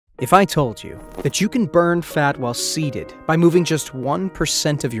If I told you that you can burn fat while seated by moving just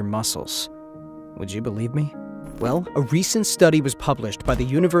 1% of your muscles, would you believe me? Well, a recent study was published by the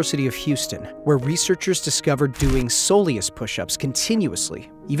University of Houston where researchers discovered doing soleus push-ups continuously,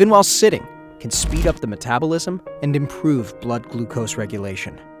 even while sitting, can speed up the metabolism and improve blood glucose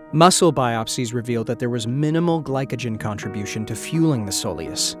regulation. Muscle biopsies revealed that there was minimal glycogen contribution to fueling the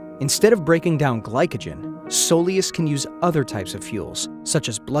soleus. Instead of breaking down glycogen, soleus can use other types of fuels, such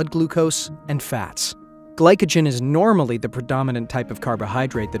as blood glucose and fats. Glycogen is normally the predominant type of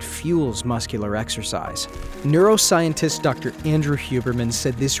carbohydrate that fuels muscular exercise. Neuroscientist Dr. Andrew Huberman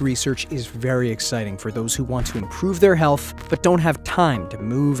said this research is very exciting for those who want to improve their health but don't have time to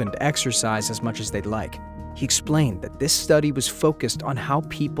move and exercise as much as they'd like. He explained that this study was focused on how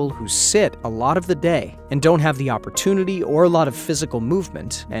people who sit a lot of the day and don't have the opportunity or a lot of physical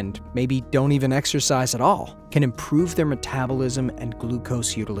movement, and maybe don't even exercise at all, can improve their metabolism and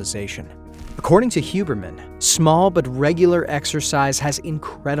glucose utilization. According to Huberman, small but regular exercise has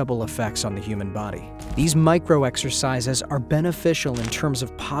incredible effects on the human body. These micro-exercises are beneficial in terms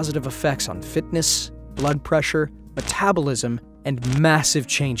of positive effects on fitness, blood pressure, metabolism, and massive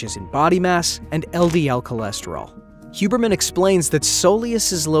changes in body mass and LDL cholesterol. Huberman explains that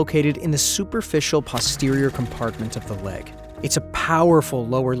soleus is located in the superficial posterior compartment of the leg. It's a powerful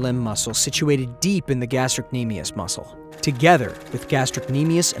lower limb muscle situated deep in the gastrocnemius muscle. Together with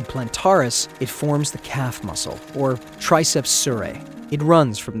gastrocnemius and plantaris, it forms the calf muscle, or triceps surae. It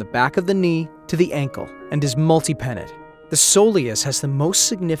runs from the back of the knee to the ankle and is multipennate. The soleus has the most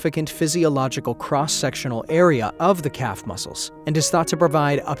significant physiological cross-sectional area of the calf muscles and is thought to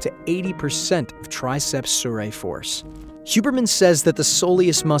provide up to 80% of triceps surae force. Huberman says that the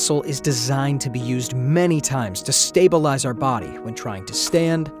soleus muscle is designed to be used many times to stabilize our body when trying to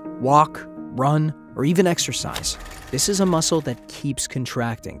stand, walk, run, or even exercise. This is a muscle that keeps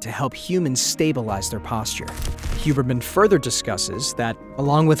contracting to help humans stabilize their posture. Huberman further discusses that,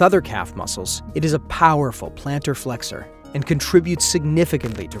 along with other calf muscles, it is a powerful plantar flexor and contributes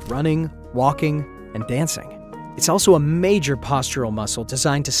significantly to running, walking, and dancing. It's also a major postural muscle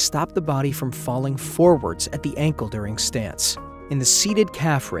designed to stop the body from falling forwards at the ankle during stance. In the seated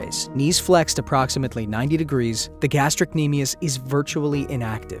calf raise, knees flexed approximately 90 degrees, the gastrocnemius is virtually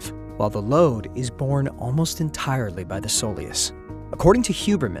inactive, while the load is borne almost entirely by the soleus. According to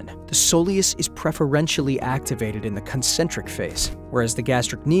Huberman, the soleus is preferentially activated in the concentric phase, whereas the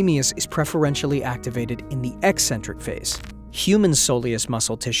gastrocnemius is preferentially activated in the eccentric phase. Human soleus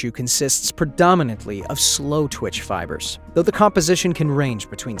muscle tissue consists predominantly of slow-twitch fibers, though the composition can range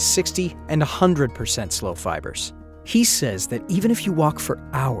between 60 and 100% slow fibers. He says that even if you walk for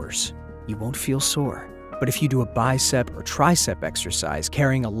hours, you won't feel sore. But if you do a bicep or tricep exercise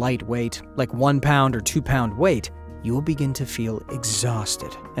carrying a light weight, like 1 pound or 2 pound weight, you will begin to feel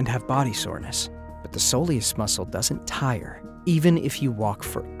exhausted and have body soreness. But the soleus muscle doesn't tire, even if you walk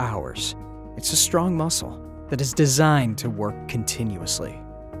for hours. It's a strong muscle that is designed to work continuously.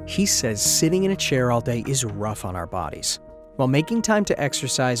 He says sitting in a chair all day is rough on our bodies. While making time to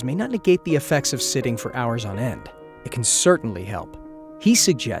exercise may not negate the effects of sitting for hours on end, it can certainly help. He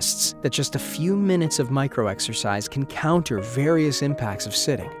suggests that just a few minutes of micro-exercise can counter various impacts of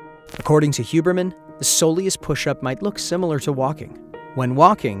sitting. According to Huberman, the soleus push-up might look similar to walking. When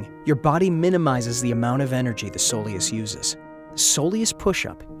walking, your body minimizes the amount of energy the soleus uses. The soleus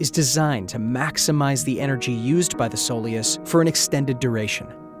push-up is designed to maximize the energy used by the soleus for an extended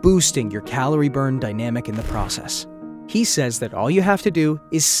duration, boosting your calorie burn dynamic in the process. He says that all you have to do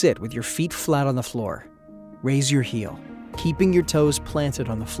is sit with your feet flat on the floor. Raise your heel, keeping your toes planted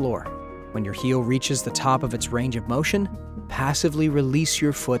on the floor. When your heel reaches the top of its range of motion, passively release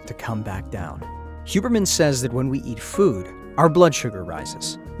your foot to come back down. Huberman says that when we eat food, our blood sugar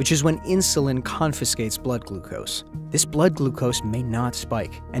rises, which is when insulin confiscates blood glucose. This blood glucose may not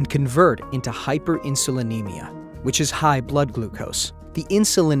spike and convert into hyperinsulinemia, which is high blood glucose. The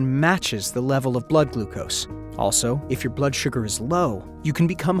insulin matches the level of blood glucose. Also, if your blood sugar is low, you can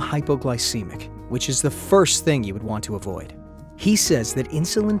become hypoglycemic, which is the first thing you would want to avoid. He says that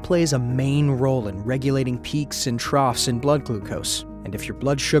insulin plays a main role in regulating peaks and troughs in blood glucose, and if your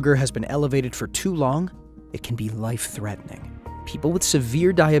blood sugar has been elevated for too long, it can be life-threatening. People with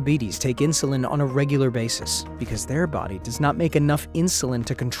severe diabetes take insulin on a regular basis because their body does not make enough insulin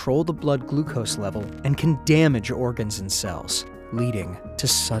to control the blood glucose level and can damage organs and cells, leading to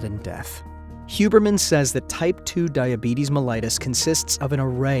sudden death. Huberman says that type 2 diabetes mellitus consists of an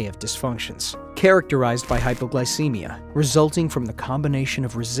array of dysfunctions, characterized by hypoglycemia, resulting from the combination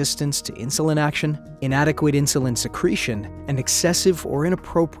of resistance to insulin action, inadequate insulin secretion, and excessive or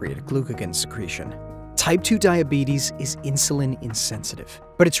inappropriate glucagon secretion. Type 2 diabetes is insulin insensitive,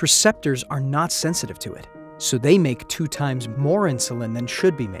 but its receptors are not sensitive to it, so they make 2 times more insulin than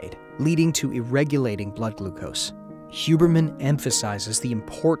should be made, leading to irregulating blood glucose. Huberman emphasizes the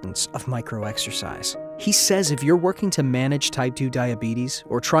importance of micro-exercise. He says if you're working to manage type 2 diabetes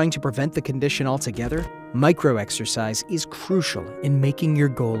or trying to prevent the condition altogether, micro-exercise is crucial in making your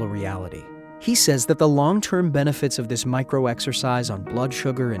goal a reality. He says that the long-term benefits of this micro-exercise on blood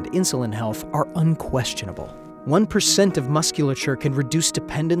sugar and insulin health are unquestionable. 1% of musculature can reduce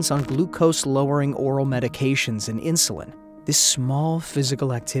dependence on glucose-lowering oral medications and insulin. This small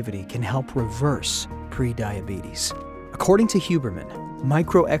physical activity can help reverse pre-diabetes. According to Huberman,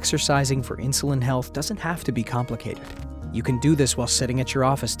 micro-exercising for insulin health doesn't have to be complicated. You can do this while sitting at your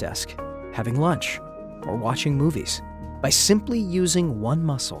office desk, having lunch, or watching movies. By simply using one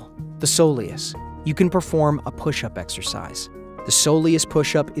muscle, the soleus, you can perform a push-up exercise. The soleus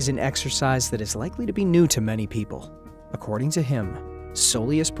push-up is an exercise that is likely to be new to many people. According to him,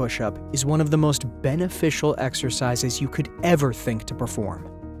 soleus push-up is one of the most beneficial exercises you could ever think to perform.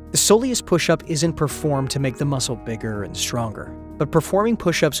 The soleus push-up isn't performed to make the muscle bigger and stronger, but performing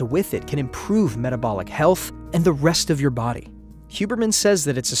push-ups with it can improve metabolic health and the rest of your body. Huberman says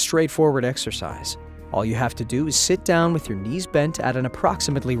that it's a straightforward exercise. All you have to do is sit down with your knees bent at an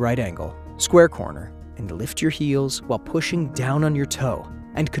approximately right angle, square corner, and lift your heels while pushing down on your toe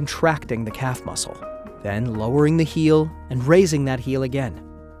and contracting the calf muscle, then lowering the heel and raising that heel again.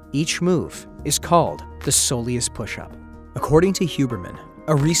 Each move is called the soleus push-up. According to Huberman,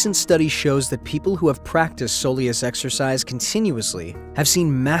 a recent study shows that people who have practiced soleus exercise continuously have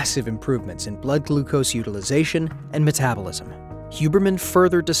seen massive improvements in blood glucose utilization and metabolism. Huberman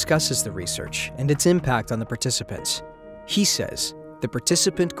further discusses the research and its impact on the participants. He says, the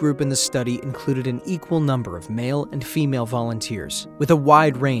participant group in the study included an equal number of male and female volunteers with a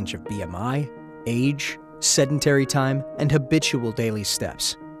wide range of BMI, age, sedentary time, and habitual daily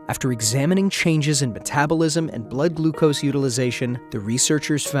steps. After examining changes in metabolism and blood glucose utilization, the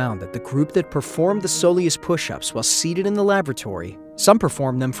researchers found that the group that performed the soleus push-ups while seated in the laboratory, some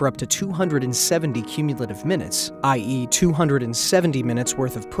performed them for up to 270 cumulative minutes, i.e. 270 minutes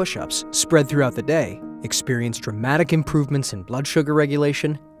worth of push-ups spread throughout the day, experienced dramatic improvements in blood sugar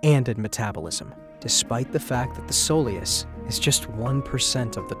regulation and in metabolism, despite the fact that the soleus is just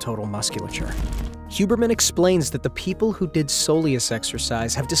 1% of the total musculature. Huberman explains that the people who did soleus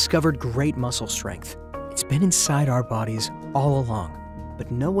exercise have discovered great muscle strength. It's been inside our bodies all along, but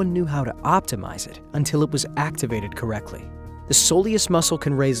no one knew how to optimize it until it was activated correctly. The soleus muscle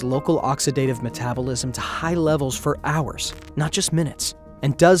can raise local oxidative metabolism to high levels for hours, not just minutes,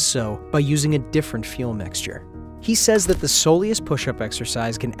 and does so by using a different fuel mixture. He says that the soleus push-up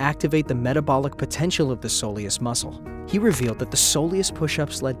exercise can activate the metabolic potential of the soleus muscle. He revealed that the soleus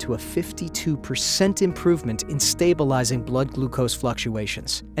push-ups led to a 52% improvement in stabilizing blood glucose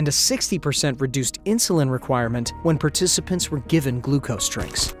fluctuations and a 60% reduced insulin requirement when participants were given glucose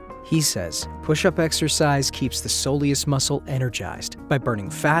drinks. He says push-up exercise keeps the soleus muscle energized by burning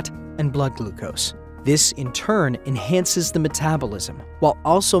fat and blood glucose. This, in turn, enhances the metabolism while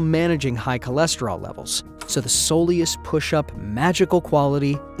also managing high cholesterol levels. So the soleus push-up magical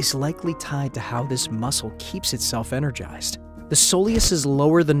quality is likely tied to how this muscle keeps itself energized. The soleus's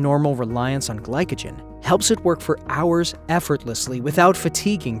lower than normal reliance on glycogen helps it work for hours effortlessly without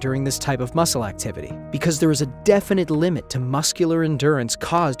fatiguing during this type of muscle activity, because there is a definite limit to muscular endurance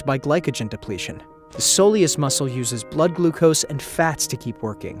caused by glycogen depletion. The soleus muscle uses blood glucose and fats to keep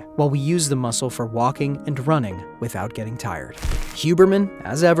working, while we use the muscle for walking and running without getting tired. Huberman,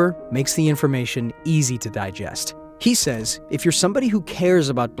 as ever, makes the information easy to digest. He says, if you're somebody who cares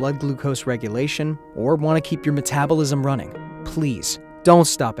about blood glucose regulation or want to keep your metabolism running, please don't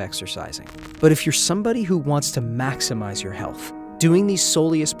stop exercising. But if you're somebody who wants to maximize your health, doing these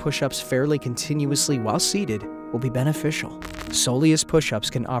soleus push-ups fairly continuously while seated will be beneficial. Soleus push-ups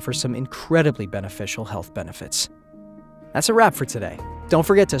can offer some incredibly beneficial health benefits. That's a wrap for today. Don't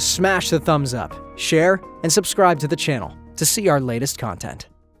forget to smash the thumbs up, share, and subscribe to the channel to see our latest content.